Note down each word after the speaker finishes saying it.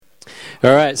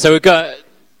All right, so we've got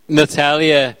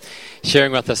Natalia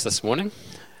sharing with us this morning.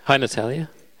 Hi,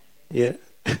 Natalia. Yeah.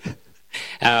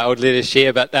 I would let her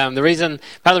share, but part of the reason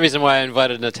why I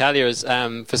invited Natalia is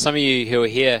for some of you who are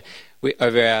here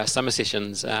over our summer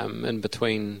sessions in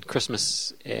between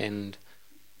Christmas and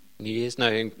New Year's.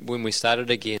 No, when we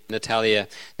started again, Natalia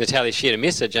shared a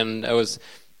message, and it was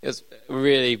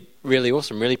really, really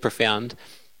awesome, really profound,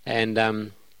 and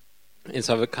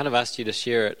so I've kind of asked you to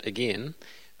share it again.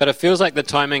 But it feels like the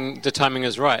timing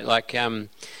is right. Like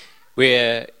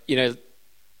we're, in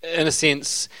a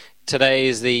sense, today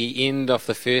is the end of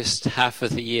the first half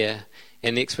of the year,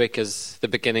 and next week is the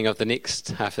beginning of the next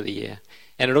half of the year.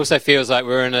 And it also feels like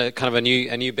we're in a kind of a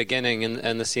new beginning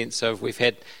in the sense of we've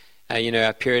had,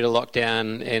 our period of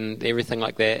lockdown and everything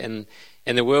like that, and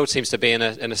the world seems to be in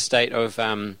a state of,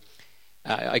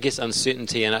 I guess,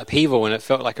 uncertainty and upheaval. And it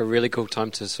felt like a really cool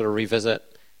time to sort of revisit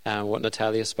what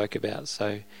Natalia spoke about.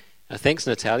 So thanks,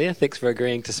 Natalia. Thanks for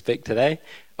agreeing to speak today.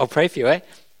 I'll pray for you, eh?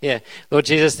 Yeah. Lord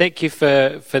Jesus, thank you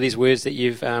for these words that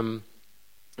you've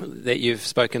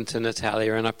spoken to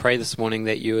Natalia, and I pray this morning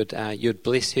that you would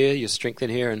bless her, you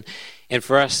strengthen her, and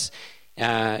for us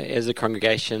as a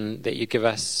congregation, that you give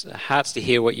us hearts to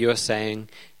hear what you are saying,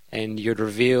 and you'd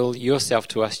reveal yourself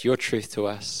to us, your truth to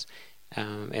us,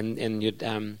 and you'd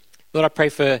Lord, I pray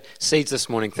for seeds this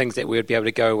morning, things that we would be able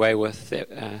to go away with,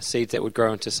 seeds that would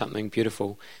grow into something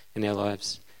beautiful in our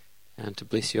lives, and to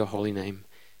bless your holy name,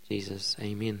 Jesus.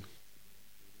 Amen.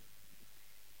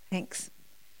 Thanks.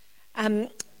 To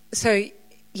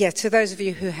those of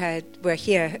you who were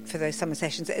here for those summer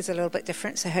sessions, it is a little bit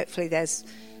different, so hopefully there's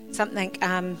something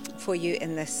for you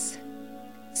in this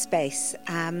space.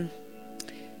 I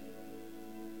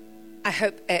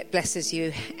hope it blesses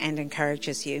you and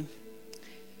encourages you.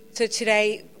 So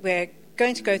today we're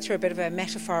going to go through a bit of a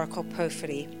metaphorical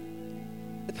pōwhiri.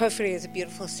 The pōwhiri is a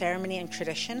beautiful ceremony and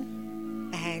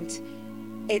tradition, and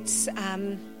it's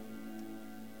I'm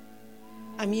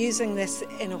using this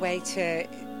in a way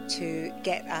to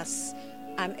get us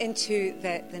into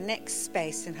the next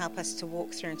space and help us to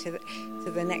walk through into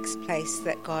the next place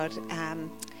that God,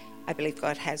 I believe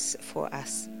God has for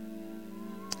us.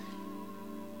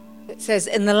 It says,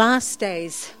 in the last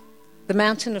days, the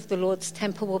mountain of the Lord's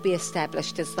temple will be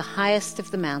established as the highest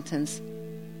of the mountains.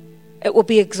 It will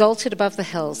be exalted above the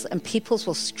hills, and peoples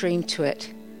will stream to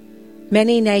it.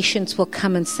 Many nations will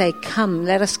come and say, "Come,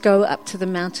 let us go up to the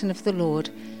mountain of the Lord,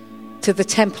 to the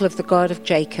temple of the God of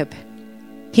Jacob.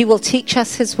 He will teach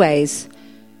us his ways,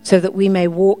 so that we may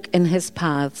walk in his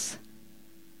paths."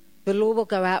 The law will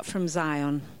go out from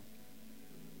Zion,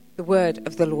 the word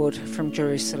of the Lord from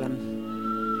Jerusalem.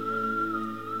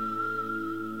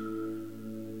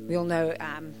 We all know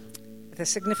the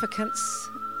significance,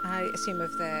 I assume,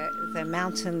 of the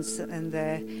mountains and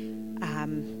the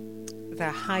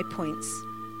high points.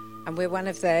 And we're one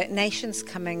of the nations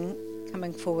coming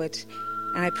forward.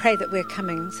 And I pray that we're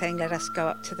coming, saying, "Let us go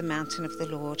up to the mountain of the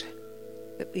Lord,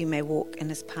 that we may walk in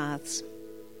his paths."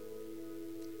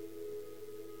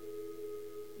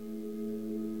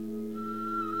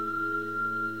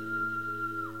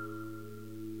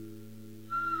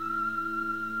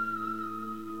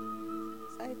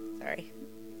 Sorry.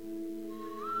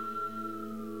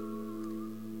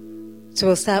 So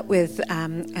we'll start with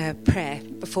a prayer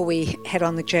before we head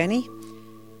on the journey.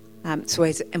 It's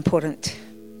always important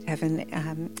to have an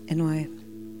inoi.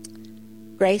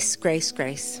 Grace, grace,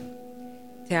 grace.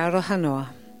 Te aroha noa.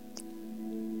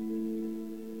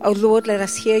 O Lord, let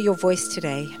us hear your voice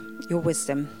today, your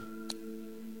wisdom.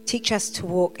 Teach us to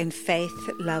walk in faith,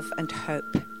 love, and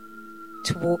hope,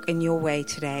 to walk in your way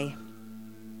today.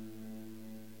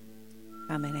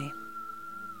 Amen.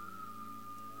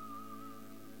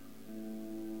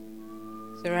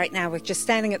 So right now we're just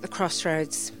standing at the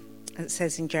crossroads, as it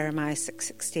says in Jeremiah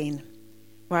 6:16.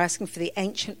 We're asking for the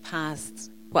ancient paths.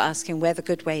 We're asking where the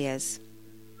good way is.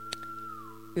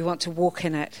 We want to walk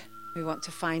in it. We want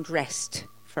to find rest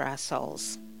for our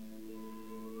souls.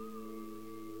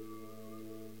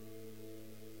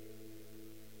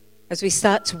 As we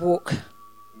start to walk,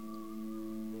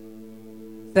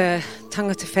 the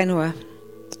tangata whenua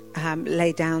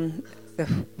lay down the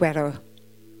wero.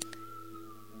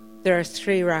 There are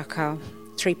three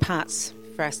parts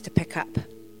for us to pick up.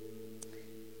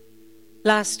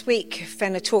 Last week,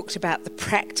 Fenna talked about the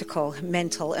practical,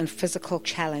 mental and physical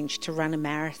challenge to run a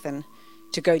marathon,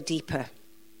 to go deeper.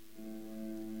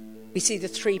 We see the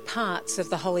three parts of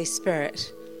the Holy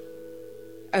Spirit,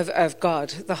 of God.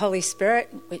 The Holy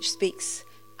Spirit, which speaks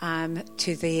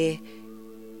to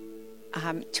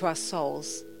our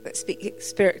souls, that speak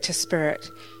spirit to spirit.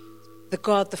 The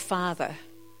God the Father,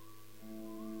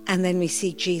 And then we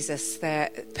see Jesus there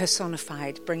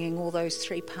personified, bringing all those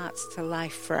three parts to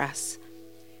life for us.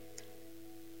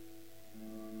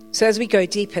 So as we go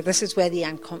deeper, this is where the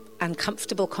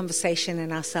uncomfortable conversation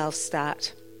in ourselves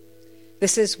start.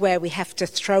 This is where we have to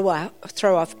throw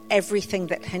off everything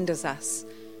that hinders us.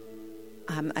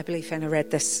 I believe Anna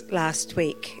read this last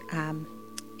week,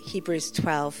 Hebrews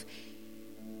 12.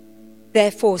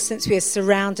 Therefore, since we are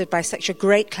surrounded by such a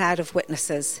great cloud of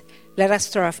witnesses, let us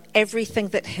throw off everything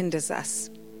that hinders us,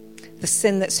 the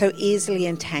sin that so easily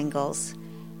entangles,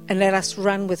 and let us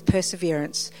run with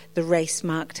perseverance the race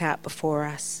marked out before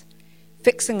us,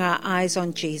 fixing our eyes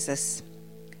on Jesus,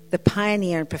 the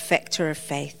pioneer and perfecter of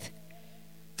faith.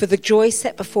 For the joy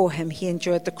set before him, he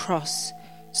endured the cross,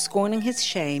 scorning his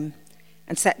shame,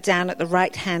 and sat down at the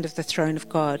right hand of the throne of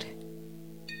God.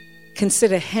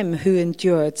 Consider him who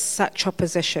endured such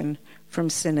opposition from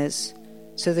sinners,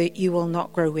 so that you will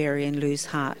not grow weary and lose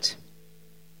heart.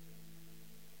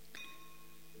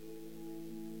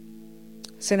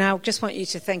 So now I just want you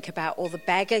to think about all the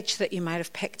baggage that you might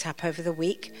have picked up over the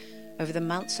week, over the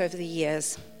months, over the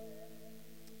years.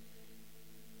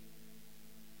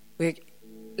 We're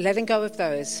letting go of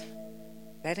those,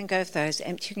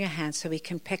 emptying your hands so we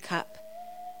can pick up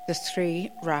the three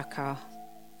raka: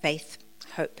 faith,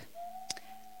 hope,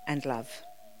 and love.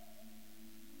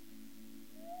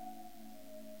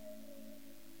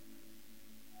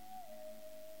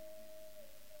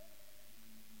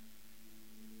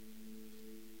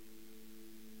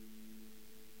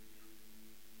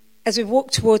 As we walk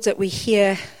towards it, we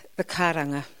hear the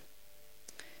karanga.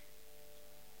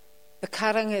 The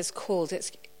karanga is called,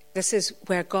 this is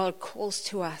where God calls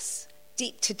to us,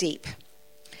 deep to deep.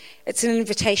 It's an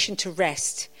invitation to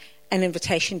rest, an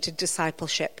invitation to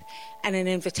discipleship, and an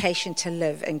invitation to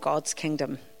live in God's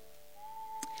kingdom.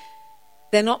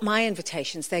 They're not my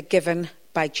invitations, they're given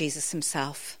by Jesus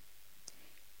himself.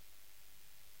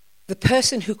 The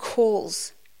person who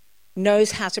calls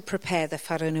knows how to prepare the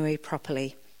wharenui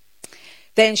properly.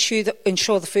 They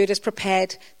ensure the food is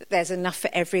prepared, that there's enough for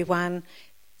everyone.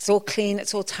 It's all clean,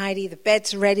 it's all tidy, the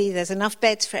bed's ready, there's enough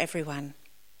beds for everyone.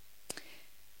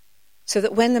 So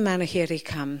that when the manuhiri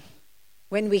come,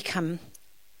 when we come,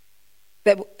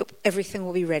 that everything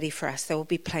will be ready for us, there will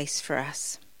be place for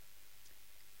us.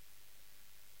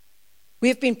 We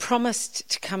have been promised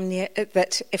to come near,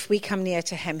 that if we come near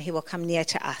to him, he will come near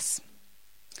to us.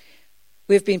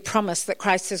 We've been promised that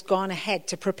Christ has gone ahead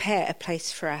to prepare a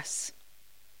place for us.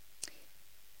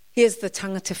 He is the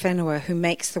tangata whenua who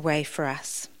makes the way for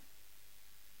us.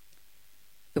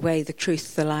 The way, the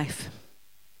truth, the life.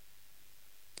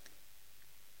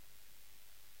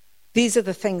 These are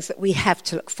the things that we have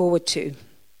to look forward to.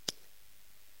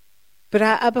 But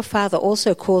our Abba Father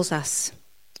also calls us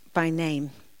by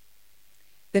name.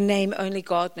 The name only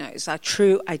God knows, our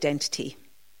true identity.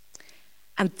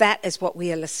 And that is what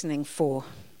we are listening for.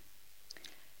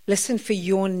 Listen for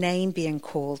your name being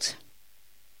called.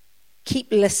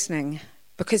 Keep listening,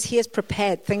 because he has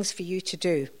prepared things for you to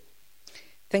do,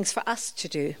 things for us to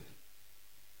do.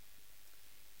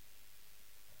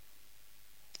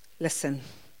 Listen.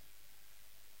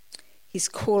 He's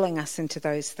calling us into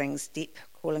those things, deep,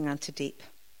 calling unto deep.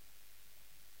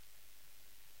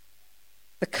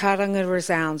 The karanga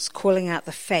resounds, calling out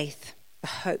the faith, the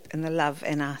hope, and the love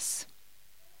in us.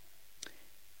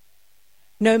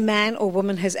 No man or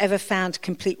woman has ever found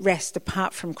complete rest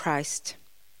apart from Christ.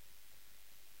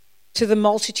 To the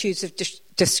multitudes of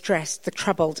distressed, the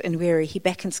troubled and weary, he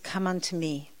beckons, come unto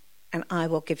me, and I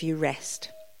will give you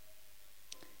rest.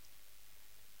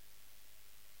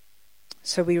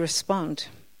 So we respond.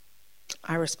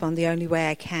 I respond the only way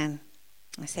I can.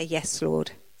 I say, yes,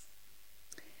 Lord.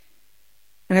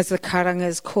 And as the karanga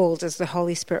is called, as the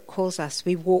Holy Spirit calls us,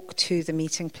 we walk to the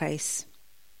meeting place.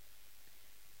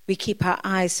 We keep our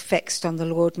eyes fixed on the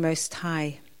Lord Most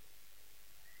High.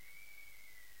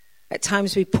 At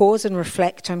times we pause and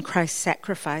reflect on Christ's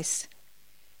sacrifice,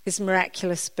 his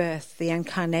miraculous birth, the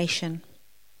incarnation,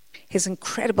 his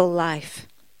incredible life,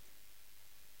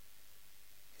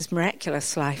 his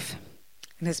miraculous life,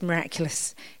 and his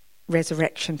miraculous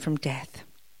resurrection from death.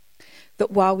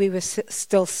 That while we were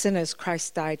still sinners,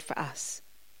 Christ died for us,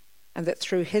 and that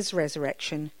through his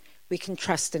resurrection we can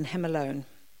trust in him alone.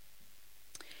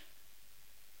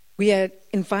 We are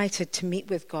invited to meet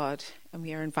with God, and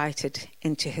we are invited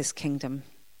into his kingdom.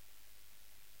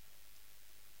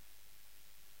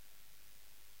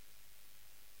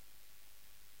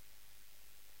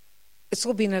 It's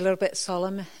all been a little bit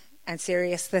solemn and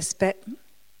serious, this bit.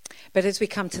 But as we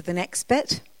come to the next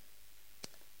bit,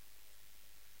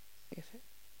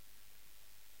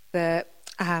 the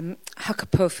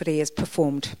hakapōwhiri is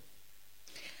performed.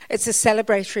 It's a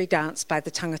celebratory dance by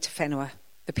the Tangata Whenua,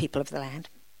 the people of the land.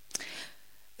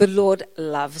 The Lord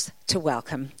loves to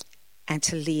welcome and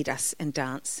to lead us in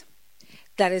dance.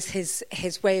 That is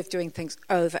his way of doing things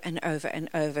over and over and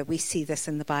over. We see this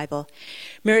in the Bible.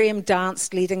 Miriam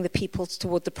danced, leading the peoples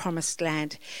toward the promised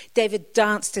land. David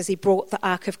danced as he brought the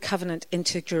Ark of Covenant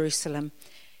into Jerusalem.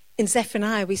 In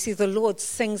Zephaniah, we see the Lord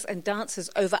sings and dances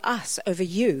over us, over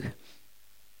you.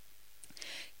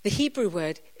 The Hebrew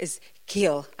word is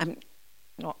gil. I'm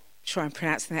not sure I'm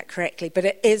pronouncing that correctly, but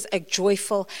it is a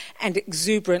joyful and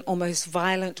exuberant, almost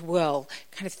violent whirl,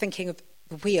 kind of thinking of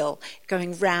the wheel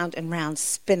going round and round,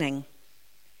 spinning.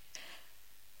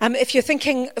 If you're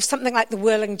thinking of something like the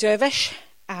whirling dervish,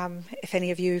 if any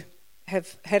of you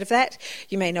have heard of that,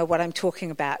 you may know what I'm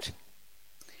talking about.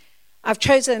 I've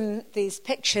chosen these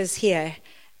pictures here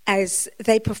as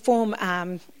they perform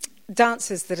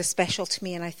dances that are special to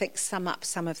me and I think sum up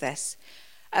some of this.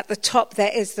 At the top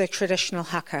there is the traditional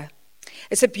haka.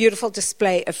 It's a beautiful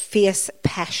display of fierce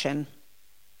passion.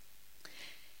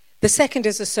 The second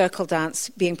is a circle dance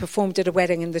being performed at a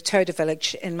wedding in the Toda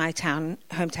village in my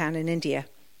hometown in India.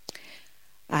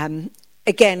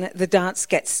 Again, the dance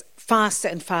gets faster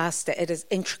and faster. It is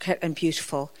intricate and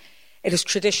beautiful. It is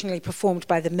traditionally performed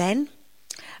by the men,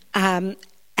 and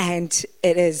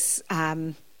it is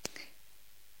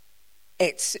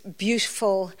it's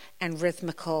beautiful and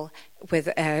rhythmical with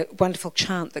a wonderful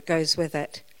chant that goes with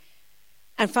it.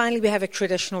 And finally, we have a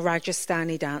traditional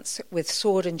Rajasthani dance with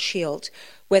sword and shield,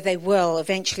 where they whirl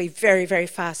eventually very, very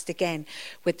fast again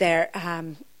with their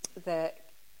the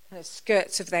kind of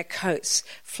skirts of their coats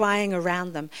flying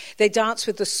around them. They dance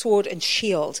with the sword and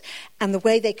shield, and the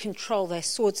way they control their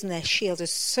swords and their shield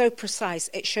is so precise.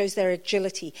 It shows their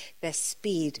agility, their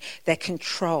speed, their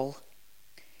control.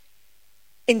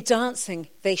 In dancing,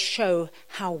 they show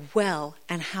how well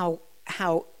and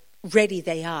how ready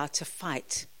they are to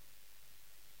fight.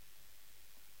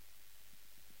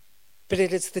 But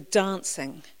it is the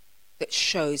dancing that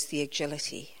shows the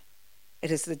agility. It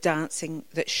is the dancing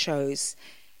that shows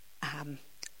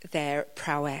their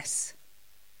prowess.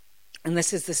 And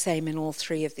this is the same in all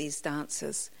three of these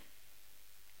dances.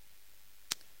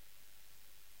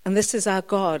 And this is our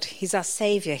God. He's our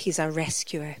Savior. He's our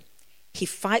rescuer. He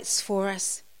fights for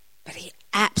us, but he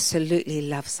absolutely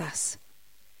loves us.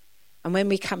 And when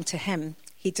we come to him,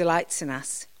 he delights in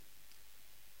us.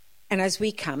 And as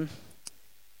we come,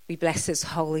 we bless his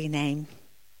holy name.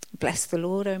 Bless the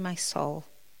Lord, O my soul.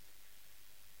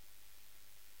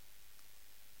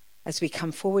 As we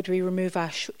come forward, we remove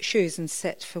our shoes and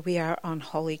sit, for we are on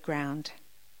holy ground.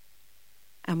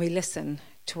 And we listen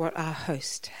to what our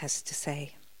host has to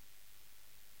say.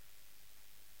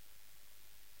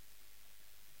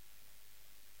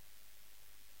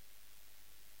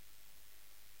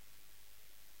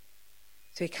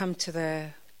 So we come to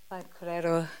the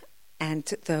Korero and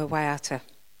the Waiata.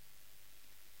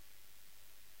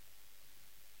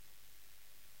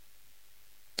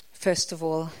 First of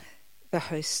all, the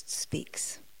host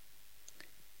speaks.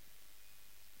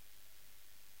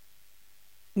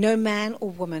 No man or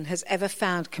woman has ever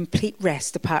found complete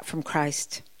rest apart from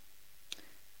Christ.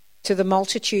 To the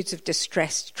multitudes of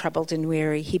distressed, troubled, and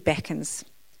weary, he beckons,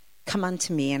 "Come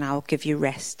unto me, and I will give you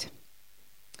rest."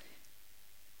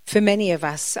 For many of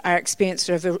us, our experience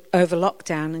over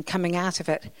lockdown and coming out of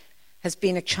it has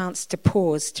been a chance to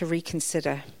pause, to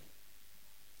reconsider.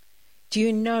 Do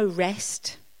you know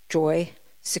rest, joy,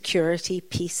 security,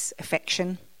 peace,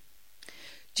 affection?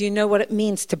 Do you know what it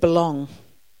means to belong?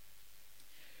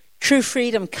 True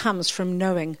freedom comes from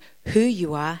knowing who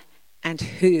you are and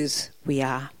whose we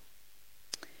are.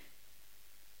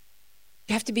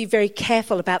 You have to be very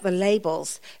careful about the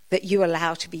labels that you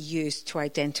allow to be used to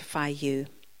identify you.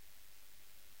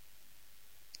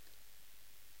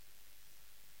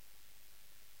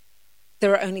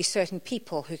 There are only certain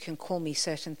people who can call me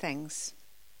certain things.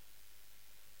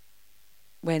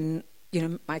 When,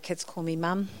 my kids call me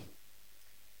mum,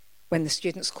 when the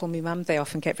students call me mum, they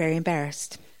often get very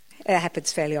embarrassed. It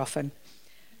happens fairly often.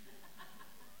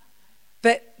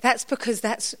 But that's because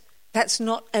that's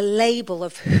not a label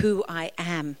of who I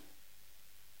am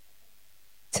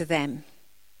to them.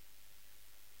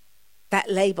 That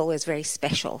label is very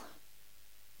special.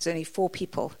 There's only 4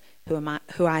 people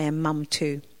who I am mum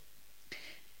to,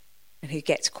 and who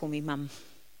get to call me mum.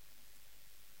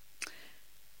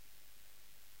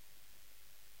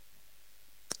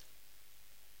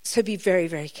 So be very,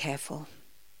 very careful.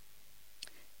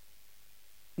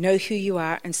 Know who you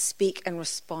are and speak and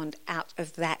respond out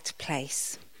of that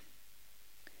place.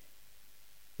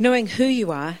 Knowing who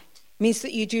you are means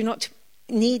that you do not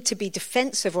need to be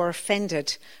defensive or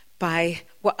offended by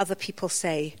what other people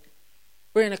say.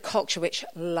 We're in a culture which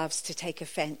loves to take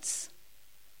offense.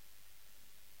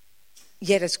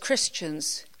 Yet as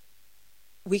Christians,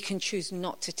 we can choose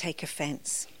not to take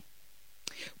offense.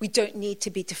 We don't need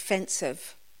to be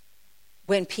defensive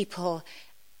when people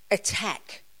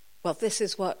attack. Well, this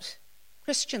is what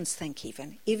Christians think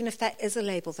even if that is a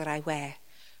label that I wear,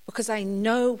 because I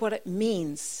know what it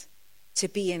means to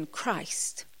be in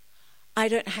Christ. I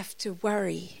don't have to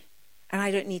worry, and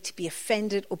I don't need to be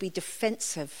offended or be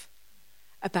defensive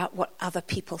about what other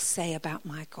people say about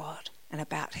my God and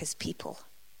about his people.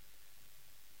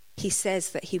 He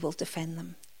says that he will defend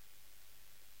them.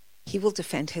 He will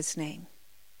defend his name.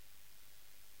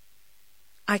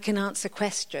 I can answer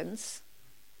questions,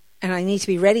 and I need to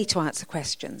be ready to answer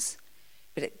questions,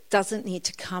 but it doesn't need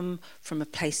to come from a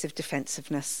place of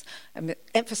defensiveness. I'm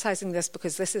emphasizing this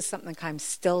because this is something I'm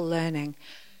still learning.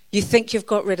 You think you've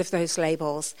got rid of those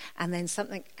labels, and then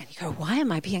something, and you go, why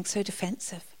am I being so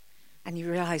defensive? And you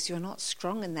realize you're not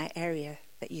strong in that area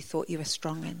that you thought you were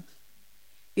strong in.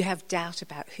 You have doubt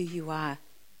about who you are.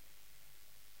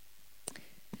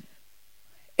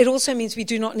 It also means we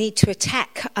do not need to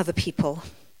attack other people.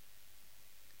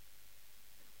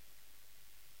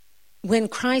 When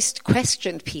Christ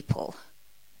questioned people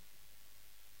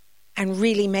and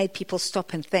really made people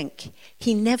stop and think,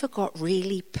 he never got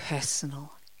really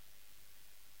personal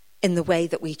in the way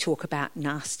that we talk about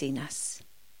nastiness.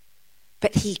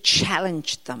 But he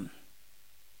challenged them.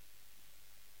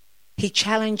 He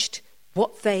challenged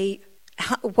what they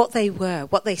were,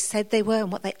 what they said they were,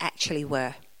 and what they actually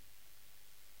were.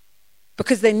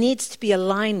 Because there needs to be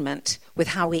alignment with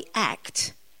how we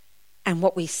act and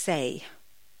what we say.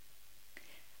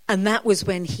 And that was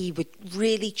when he would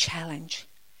really challenge,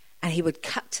 and he would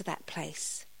cut to that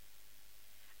place.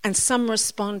 And some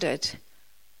responded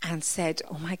and said,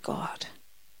 oh my God.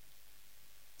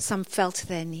 Some fell to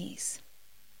their knees.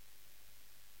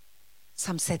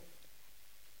 Some said,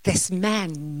 this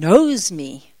man knows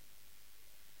me.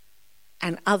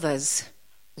 And others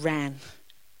ran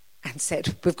and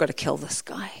said, we've got to kill this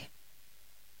guy.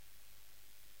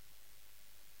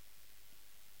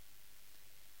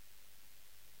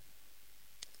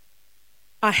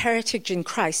 Our heritage in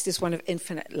Christ is one of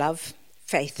infinite love,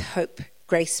 faith, hope,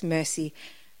 grace, mercy,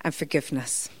 and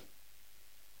forgiveness.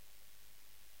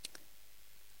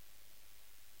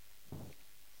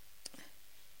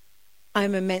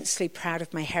 I'm immensely proud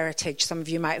of my heritage. Some of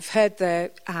you might have heard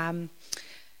the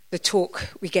talk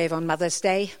we gave on Mother's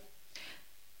Day.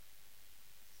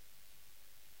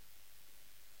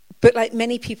 But like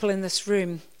many people in this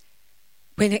room,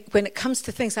 when it comes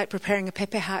to things like preparing a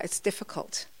pepeha, it's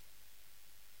difficult.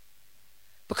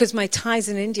 Because my ties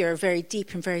in India are very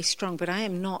deep and very strong, but I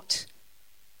am not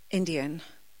Indian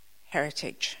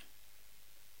heritage.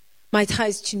 My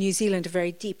ties to New Zealand are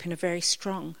very deep and are very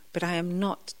strong, but I am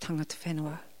not tangata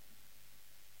whenua.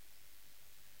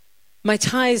 My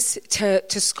ties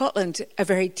to Scotland are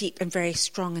very deep and very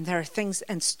strong, and there are things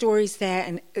and stories there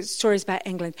and stories about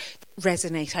England that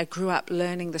resonate. I grew up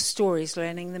learning the stories,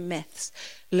 learning the myths,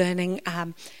 learning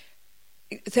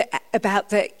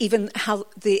about even how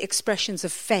the expressions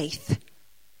of faith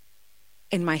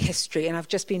in my history. And I've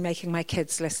just been making my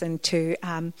kids listen to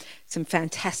some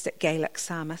fantastic Gaelic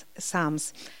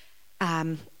psalms,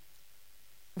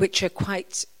 which are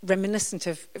quite reminiscent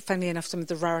of, funnily enough, some of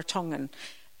the Rarotongan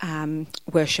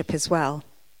worship as well.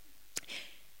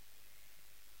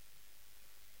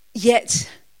 Yet,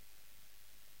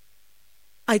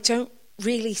 I don't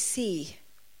really see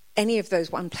any of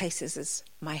those one places as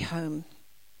my home.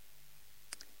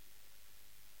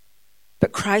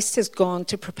 But Christ has gone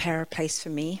to prepare a place for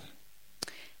me,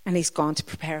 and he's gone to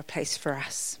prepare a place for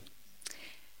us.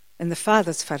 In the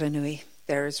Father's wharenui,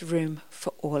 there is room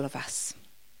for all of us.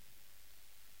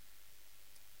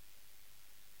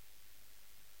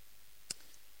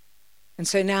 And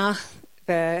so now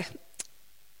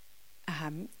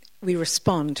we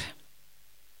respond.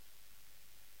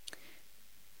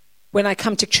 When I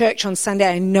come to church on Sunday,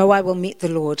 I know I will meet the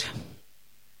Lord.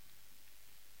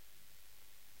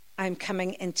 I'm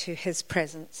coming into his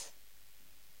presence.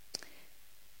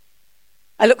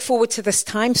 I look forward to this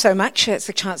time so much. It's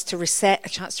a chance to reset, a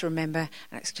chance to remember,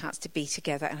 and it's a chance to be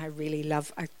together. And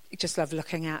I just love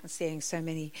looking out and seeing so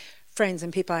many friends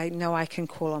and people I know I can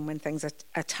call on when things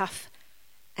are tough.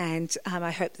 And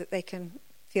I hope that they can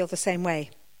feel the same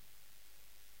way.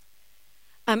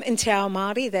 In Te Ao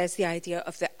Māori, there's the idea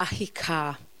of the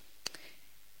ahika.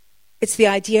 It's the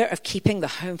idea of keeping the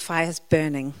home fires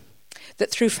burning.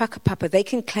 That through whakapapa, they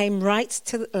can claim rights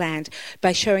to the land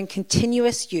by showing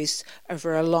continuous use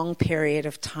over a long period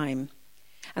of time.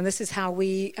 And this is how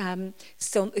we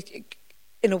still,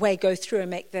 in a way, go through and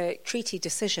make the treaty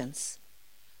decisions.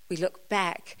 We look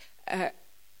back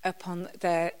upon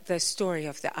the story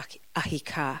of the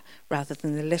Ahikar rather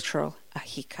than the literal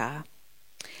Ahikar.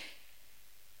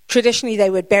 Traditionally, they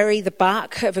would bury the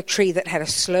bark of a tree that had a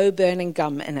slow-burning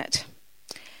gum in it,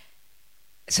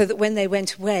 so that when they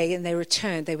went away and they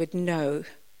returned, they would know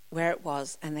where it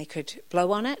was, and they could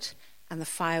blow on it, and the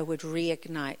fire would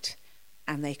reignite,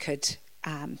 and they could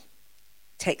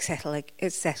make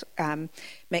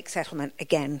settlement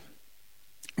again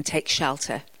and take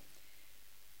shelter.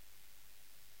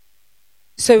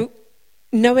 So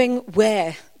knowing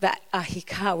where that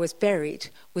Ahikar was buried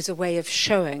was a way of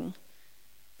showing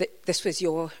that this was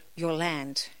your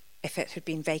land. If it had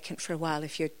been vacant for a while,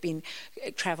 if you'd been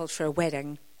travelled for a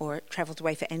wedding or travelled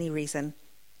away for any reason.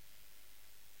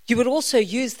 You would also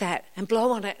use that and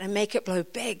blow on it and make it blow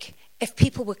big if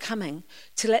people were coming,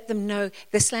 to let them know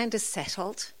this land is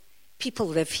settled, people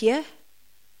live here,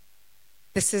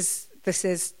 this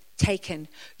is taken.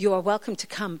 You are welcome to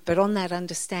come, but on that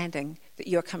understanding that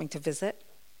you are coming to visit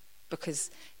because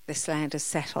this land is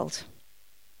settled.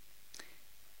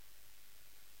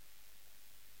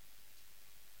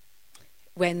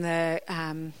 When the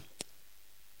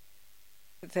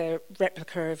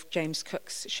replica of James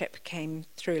Cook's ship came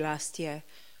through last year,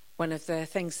 one of the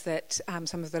things that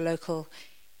some of the local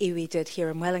iwi did here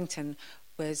in Wellington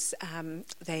was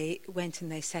they went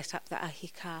and they set up the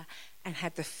Ahikar and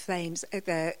had the flames,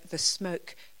 the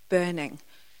smoke burning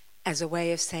as a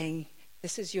way of saying,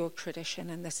 this is your tradition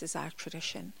and this is our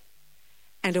tradition.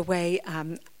 And a way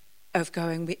of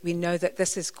going, we know that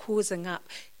this is causing up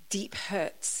deep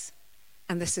hurts.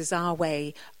 And this is our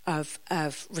way of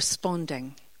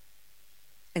responding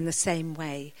in the same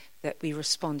way that we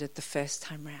responded the first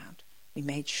time round. We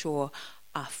made sure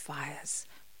our fires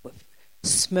were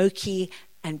smoky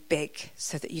and big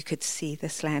so that you could see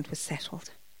this land was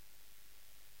settled.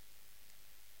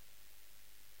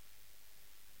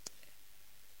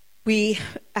 We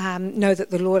know that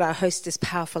the Lord our host is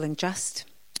powerful and just.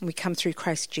 And we come through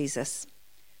Christ Jesus,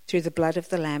 through the blood of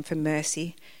the Lamb for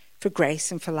mercy, for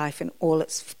grace and for life in all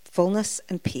its fullness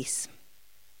and peace.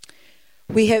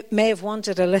 We may have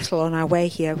wandered a little on our way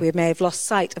here. We may have lost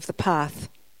sight of the path.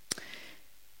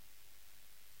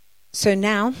 So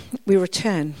now we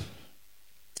return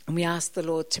and we ask the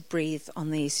Lord to breathe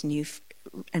on these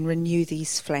and renew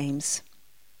these flames.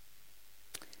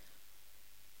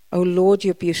 O Lord,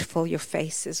 you're beautiful. Your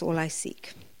face is all I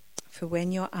seek. For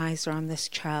when your eyes are on this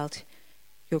child,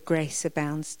 your grace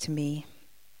abounds to me.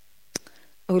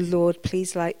 O Lord,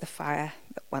 please light the fire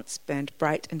that once burned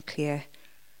bright and clear.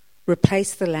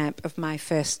 Replace the lamp of my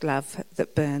first love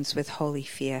that burns with holy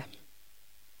fear.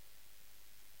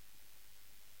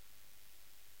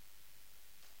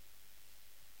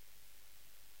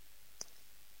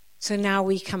 So now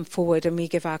we come forward and we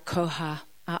give our koha,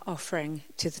 our offering,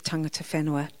 to the tangata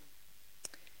whenua.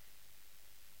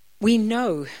 We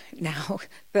know now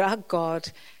that our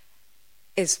God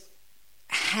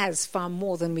has far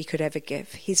more than we could ever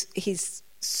give. He's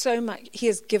so much. He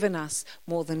has given us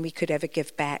more than we could ever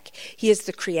give back. He is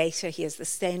the creator. He is the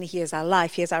sustainer. He is our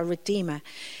life. He is our redeemer.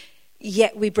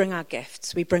 Yet we bring our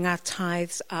gifts. We bring our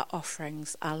tithes, our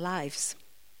offerings, our lives.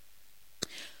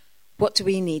 What do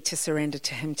we need to surrender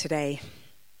to him today?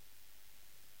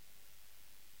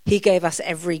 He gave us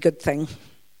every good thing.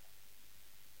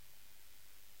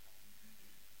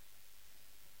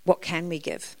 What can we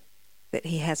give that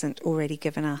he hasn't already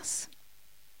given us?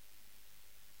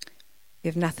 We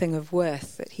have nothing of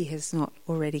worth that he has not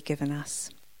already given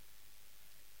us.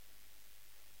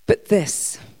 But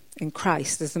this, in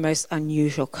Christ, is the most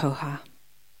unusual koha.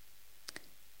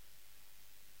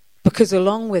 Because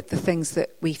along with the things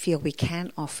that we feel we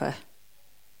can offer,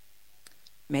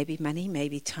 maybe money,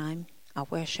 maybe time, our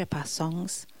worship, our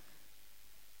songs,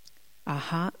 our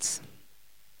hearts,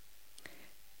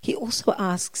 he also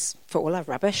asks for all our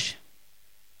rubbish.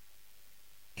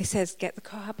 He says, get the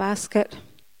koha basket.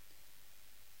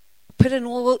 Put in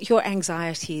all your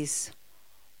anxieties,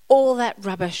 all that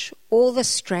rubbish, all the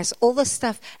stress, all the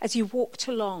stuff as you walked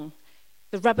along,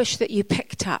 the rubbish that you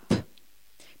picked up,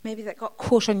 maybe that got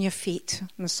caught on your feet,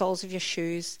 on the soles of your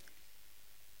shoes,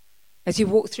 as you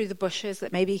walked through the bushes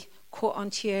that maybe caught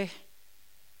onto your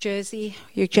jersey,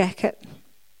 your jacket,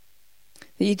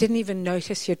 that you didn't even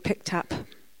notice you'd picked up.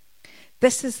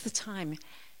 This is the time.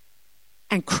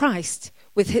 And Christ,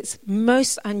 with his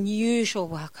most unusual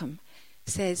welcome,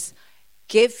 says,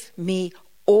 give me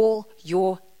all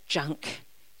your junk,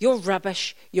 your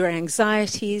rubbish, your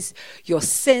anxieties, your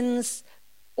sins,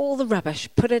 all the rubbish,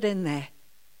 put it in there,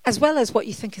 as well as what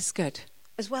you think is good,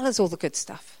 as well as all the good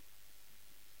stuff.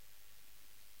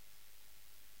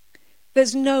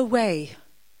 There's no way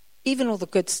even all the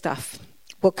good stuff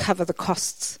will cover the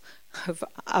costs of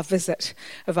our visit,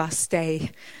 of our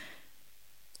stay,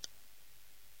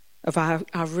 of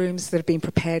our rooms that have been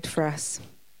prepared for us.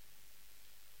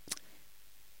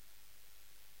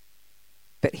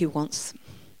 But he wants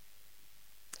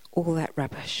all that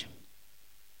rubbish.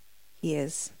 He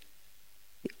is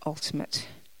the ultimate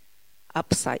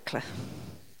upcycler.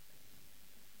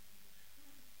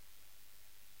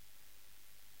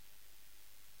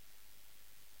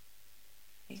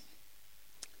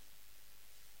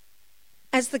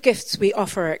 As the gifts we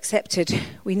offer are accepted,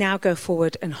 we now go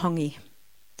forward and hongi.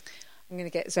 I'm going to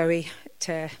get Zoe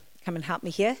to come and help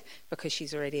me here because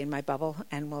she's already in my bubble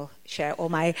and will share all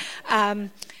my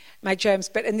my germs.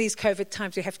 But in these COVID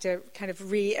times, we have to kind of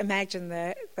reimagine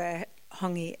the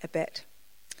hongi a bit.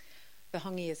 The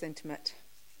hongi is intimate.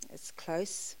 It's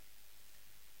close,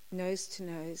 nose to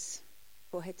nose,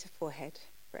 forehead to forehead,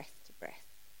 breath to breath.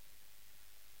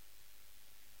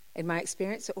 In my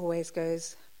experience, it always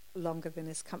goes longer than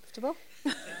is comfortable.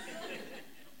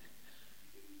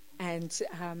 And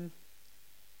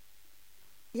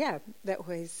that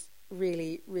always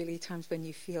really, really times when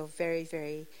you feel very,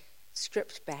 very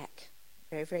stripped back,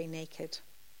 very, very naked.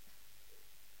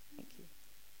 Thank you.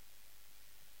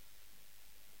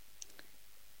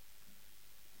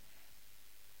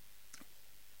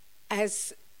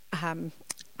 As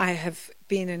I have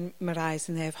been in maraes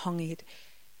and they have hongied,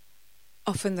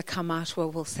 often the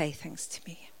kamatua will say things to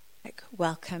me like,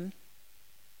 welcome,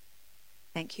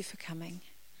 thank you for coming,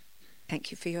 thank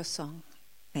you for your song,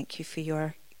 thank you for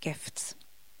your gifts.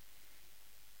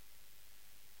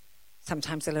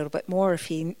 Sometimes a little bit more if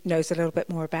he knows a little bit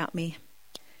more about me.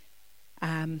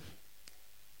 When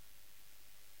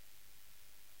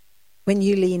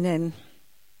you lean in,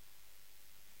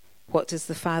 what does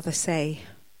the Father say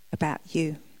about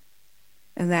you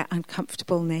and that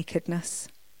uncomfortable nakedness?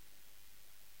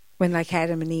 When, like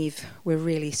Adam and Eve, we're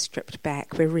really stripped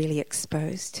back, we're really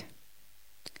exposed.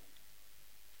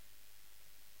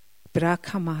 But our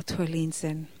kamatua leans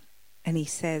in and he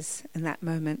says in that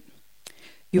moment,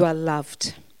 you are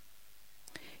loved,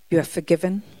 you are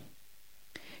forgiven,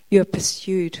 you are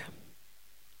pursued,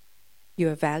 you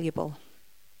are valuable,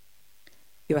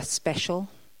 you are special,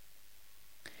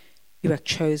 you are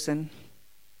chosen,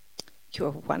 you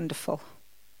are wonderful,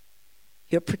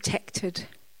 you are protected,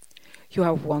 you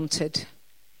are wanted,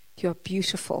 you are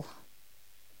beautiful,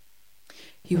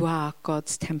 you are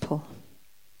God's temple.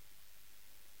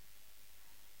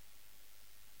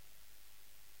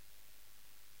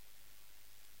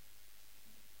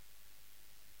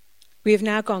 We have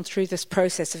now gone through this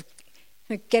process of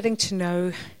getting to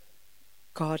know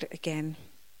God again,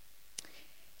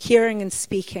 hearing and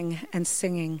speaking and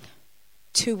singing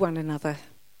to one another,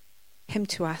 him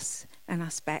to us and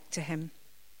us back to him.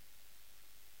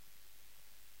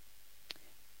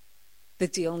 The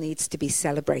deal needs to be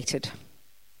celebrated,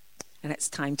 and it's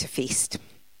time to feast.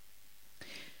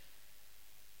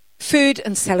 Food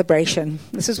and celebration,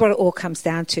 this is what it all comes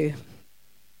down to.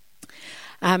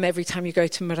 Every time you go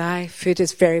to marae, food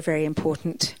is very, very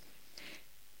important.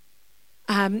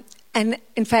 And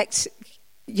in fact,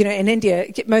 you know, in India,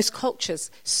 most cultures,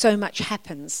 so much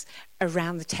happens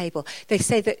around the table. They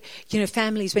say that, you know,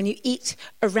 families, when you eat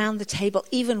around the table,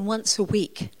 even once a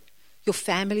week, your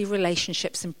family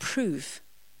relationships improve.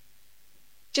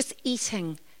 Just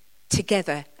eating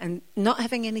together and not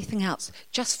having anything else,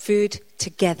 just food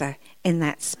together in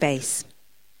that space.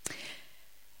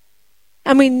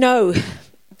 And we know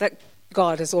that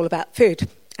God is all about food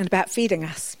and about feeding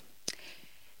us.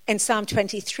 In Psalm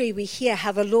 23, we hear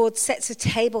how the Lord sets a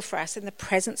table for us in the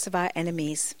presence of our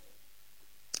enemies.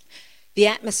 The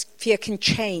atmosphere can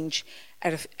change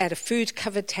at a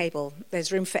food-covered table.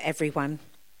 There's room for everyone.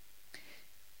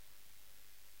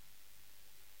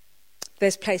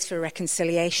 There's place for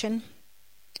reconciliation.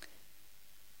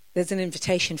 There's an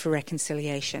invitation for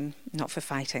reconciliation, not for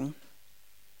fighting.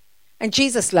 And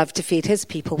Jesus loved to feed his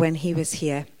people when he was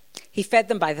here. He fed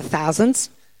them by the thousands,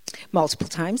 multiple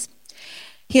times.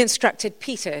 He instructed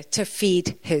Peter to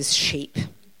feed his sheep.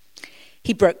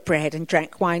 He broke bread and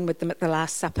drank wine with them at the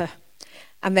Last Supper.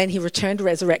 And then he returned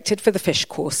resurrected for the fish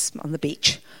course on the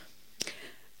beach.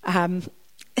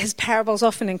 His parables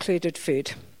often included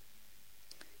food.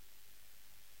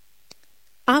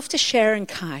 After sharing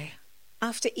kai,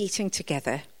 after eating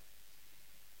together,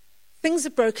 things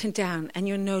are broken down and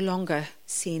you're no longer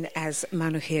seen as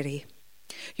manuhiri.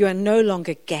 You are no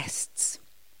longer guests.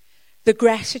 The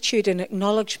gratitude and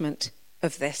acknowledgement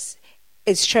of this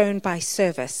is shown by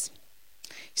service.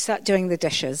 You start doing the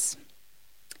dishes.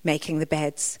 making the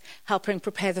beds, helping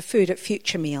prepare the food at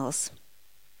future meals.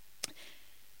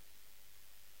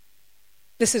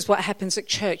 This is what happens at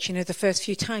church, the first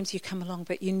few times you come along,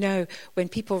 but when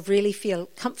people really feel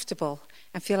comfortable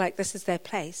and feel like this is their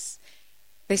place,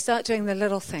 they start doing the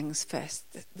little things first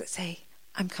that say,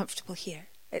 I'm comfortable here.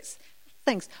 It's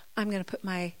things, I'm going to put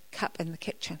my cup in the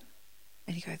kitchen.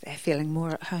 And you go, they're feeling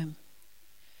more at home.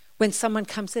 When someone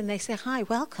comes in, they say, hi,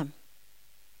 welcome.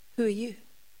 Who are you?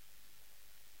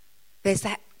 There's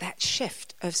that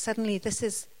shift of suddenly this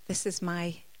is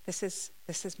my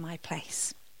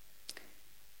place.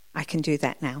 I can do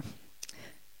that now.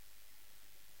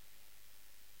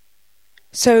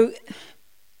 So,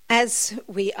 as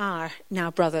we are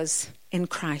now brothers in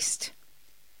Christ,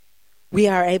 we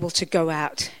are able to go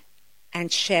out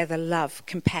and share the love,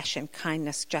 compassion,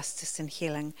 kindness, justice, and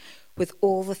healing with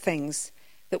all the things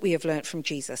that we have learned from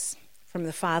Jesus, from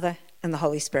the Father and the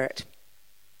Holy Spirit.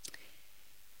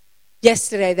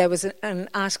 Yesterday there was an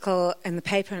article in the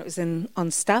paper, and it was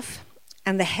on Stuff,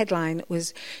 and the headline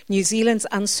was New Zealand's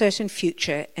Uncertain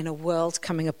Future in a World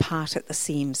Coming Apart at the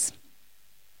Seams.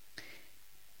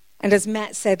 And as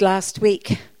Matt said last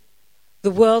week, the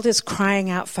world is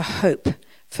crying out for hope,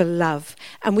 for love.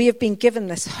 And we have been given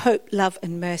this hope, love,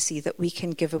 and mercy that we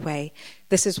can give away.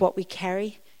 This is what we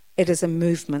carry. It is a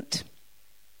movement.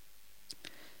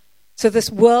 So this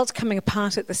world coming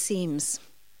apart at the seams.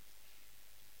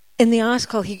 In the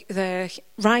article, the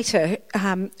writer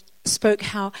spoke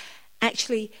how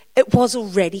actually it was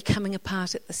already coming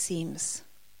apart at the seams.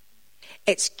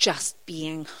 It's just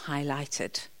being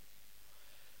highlighted.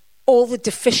 All the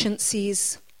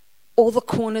deficiencies, all the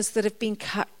corners that have been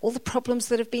cut, all the problems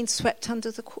that have been swept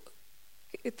under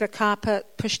the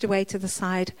carpet, pushed away to the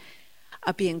side,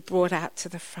 are being brought out to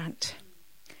the front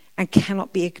and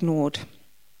cannot be ignored.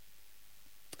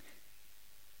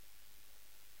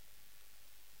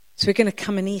 So we're going to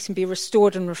come and eat and be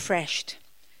restored and refreshed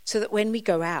so that when we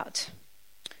go out,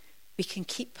 we can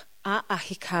keep our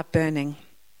ahika burning.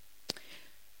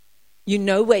 You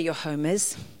know where your home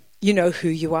is. You know who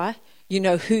you are. You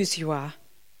know whose you are.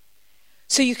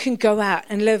 So you can go out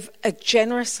and live a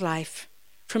generous life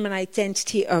from an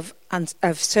identity of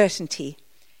certainty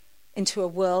into a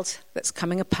world that's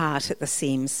coming apart at the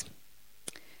seams.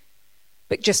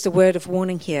 But just a word of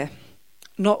warning here.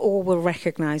 Not all will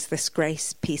recognize this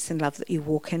grace, peace, and love that you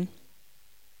walk in.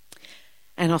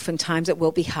 And oftentimes it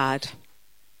will be hard.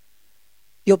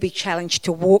 You'll be challenged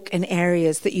to walk in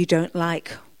areas that you don't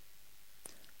like.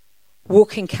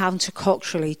 Walking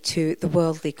counterculturally to the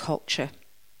worldly culture.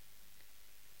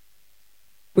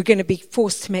 We're going to be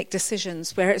forced to make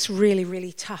decisions where it's really,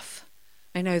 really tough.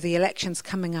 I know the elections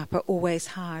coming up are always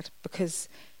hard because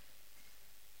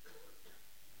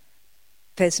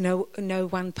there's no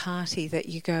one party that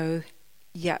you go,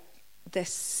 yep,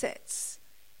 this sits.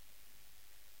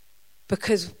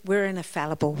 Because we're in a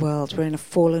fallible world. We're in a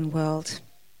fallen world.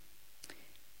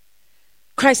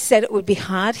 Christ said it would be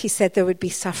hard. He said there would be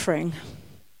suffering.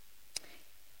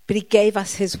 But he gave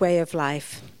us his way of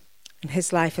life. And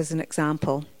his life as an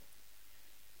example.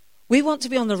 We want to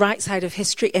be on the right side of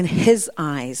history in his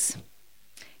eyes.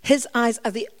 His eyes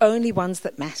are the only ones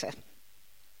that matter.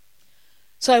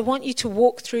 So I want you to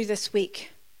walk through this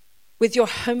week with your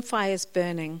home fires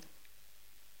burning,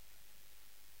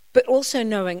 but also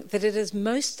knowing that it is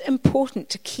most important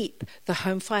to keep the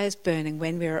home fires burning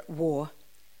when we're at war,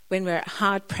 when we're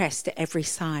hard pressed at every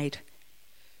side.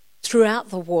 Throughout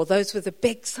the war, those were the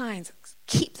big signs.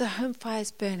 Keep the home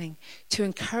fires burning to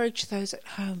encourage those at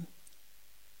home,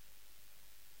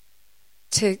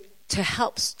 to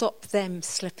help stop them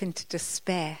slip into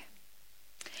despair,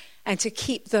 and to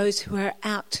keep those who are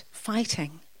out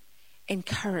fighting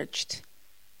encouraged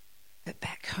that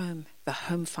back home the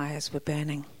home fires were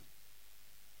burning.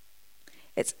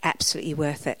 It's absolutely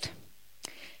worth it.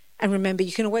 And remember,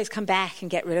 you can always come back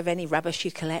and get rid of any rubbish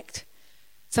you collect.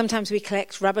 Sometimes we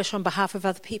collect rubbish on behalf of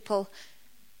other people.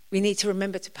 We need to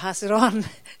remember to pass it on.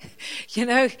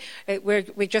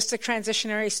 We're just a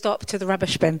transitionary stop to the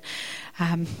rubbish bin.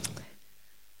 The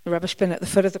rubbish bin at the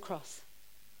foot of the cross.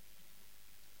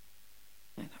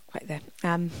 No, not quite there.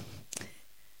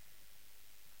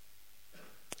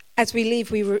 As we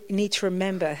leave, we need to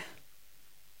remember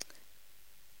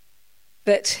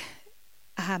that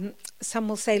some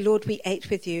will say, Lord, we ate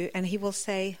with you. And he will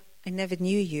say, I never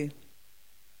knew you.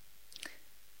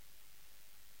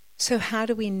 So how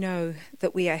do we know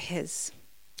that we are his?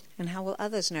 And how will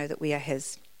others know that we are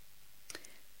his?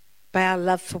 By our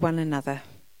love for one another,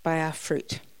 by our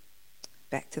fruit.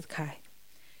 Back to the kai.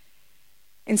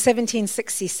 In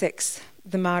 1766,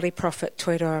 the Māori prophet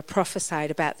Toiroa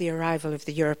prophesied about the arrival of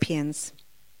the Europeans.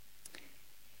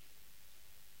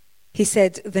 He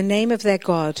said, the name of their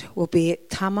God will be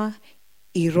Tama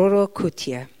Iroro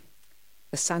Kutia,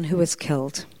 the son who was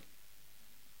killed.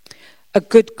 A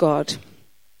good God.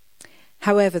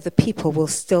 However, the people will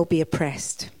still be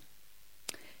oppressed.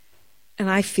 And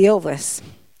I feel this.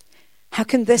 How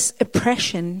can this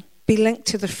oppression be linked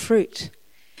to the fruit?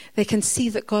 They can see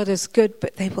that God is good,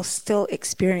 but they will still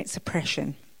experience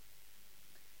oppression.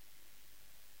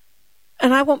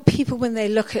 And I want people, when they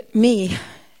look at me,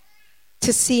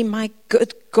 to see my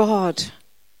good God,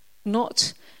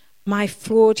 not my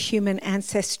flawed human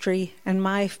ancestry and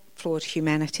my flawed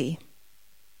humanity.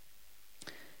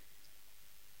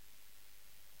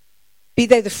 Be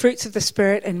they the fruits of the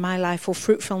Spirit in my life, or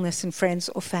fruitfulness in friends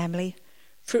or family,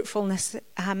 fruitfulness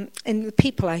in the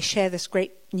people I share this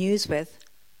great news with,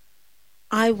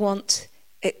 I want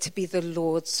it to be the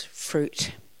Lord's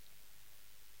fruit.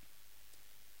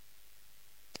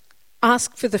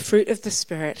 Ask for the fruit of the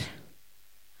Spirit.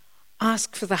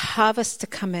 Ask for the harvest to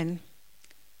come in.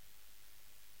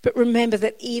 But remember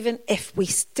that even if we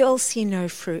still see no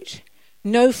fruit,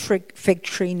 no fig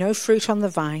tree, no fruit on the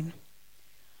vine,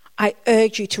 I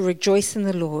urge you to rejoice in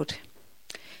the Lord.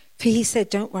 For he said,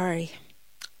 don't worry,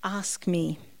 ask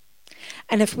me.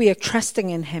 And if we are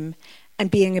trusting in him and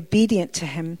being obedient to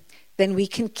him, then we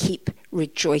can keep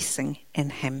rejoicing in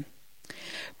him.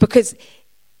 Because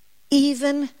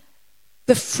even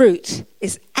the fruit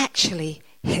is actually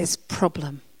his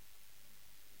problem.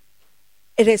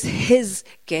 It is his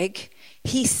gig.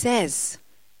 He says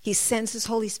he sends his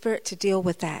Holy Spirit to deal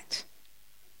with that.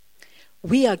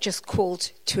 We are just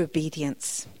called to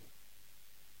obedience.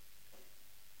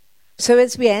 So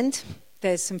as we end,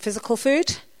 there's some physical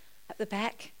food at the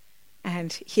back,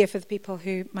 and here for the people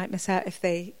who might miss out if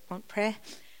they want prayer.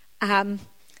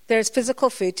 There's physical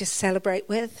food to celebrate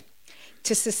with,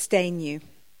 to sustain you.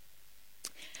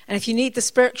 And if you need the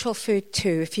spiritual food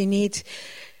too, if you need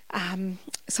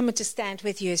someone to stand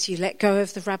with you as you let go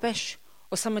of the rubbish,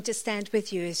 or someone to stand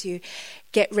with you as you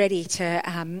get ready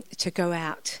to go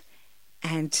out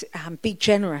and be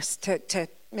generous, to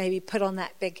maybe put on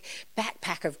that big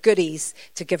backpack of goodies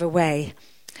to give away,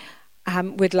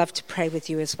 we'd love to pray with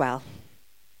you as well.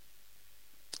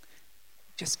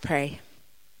 Just pray.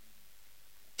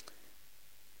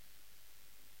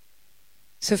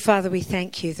 So, Father, we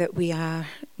thank you that we are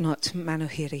not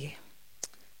Manuhiri,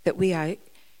 that we are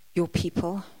your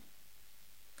people,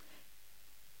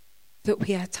 that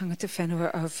we are tangata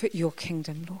whenua of your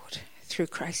kingdom, Lord, through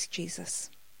Christ Jesus.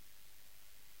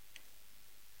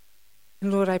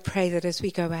 And Lord, I pray that as we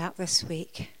go out this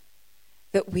week,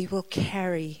 that we will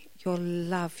carry your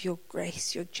love, your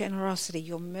grace, your generosity,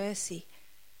 your mercy,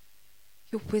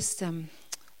 your wisdom,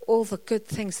 all the good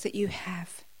things that you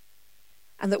have,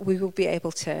 and that we will be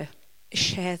able to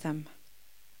share them,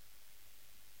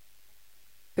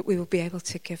 that we will be able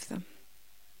to give them.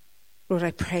 Lord,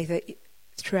 I pray that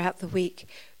throughout the week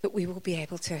that we will be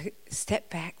able to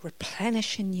step back,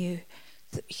 replenish in you,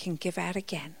 so that we can give out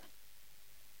again.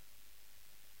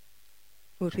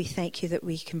 Lord, we thank you that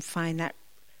we can find that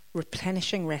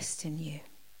replenishing rest in you.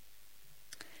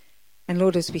 And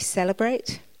Lord, as we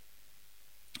celebrate,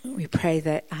 we pray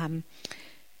that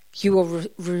you will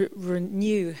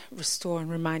renew, restore, and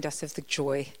remind us of the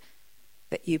joy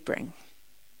that you bring,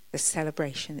 the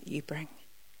celebration that you bring,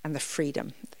 and the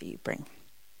freedom that you bring.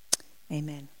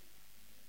 Amen.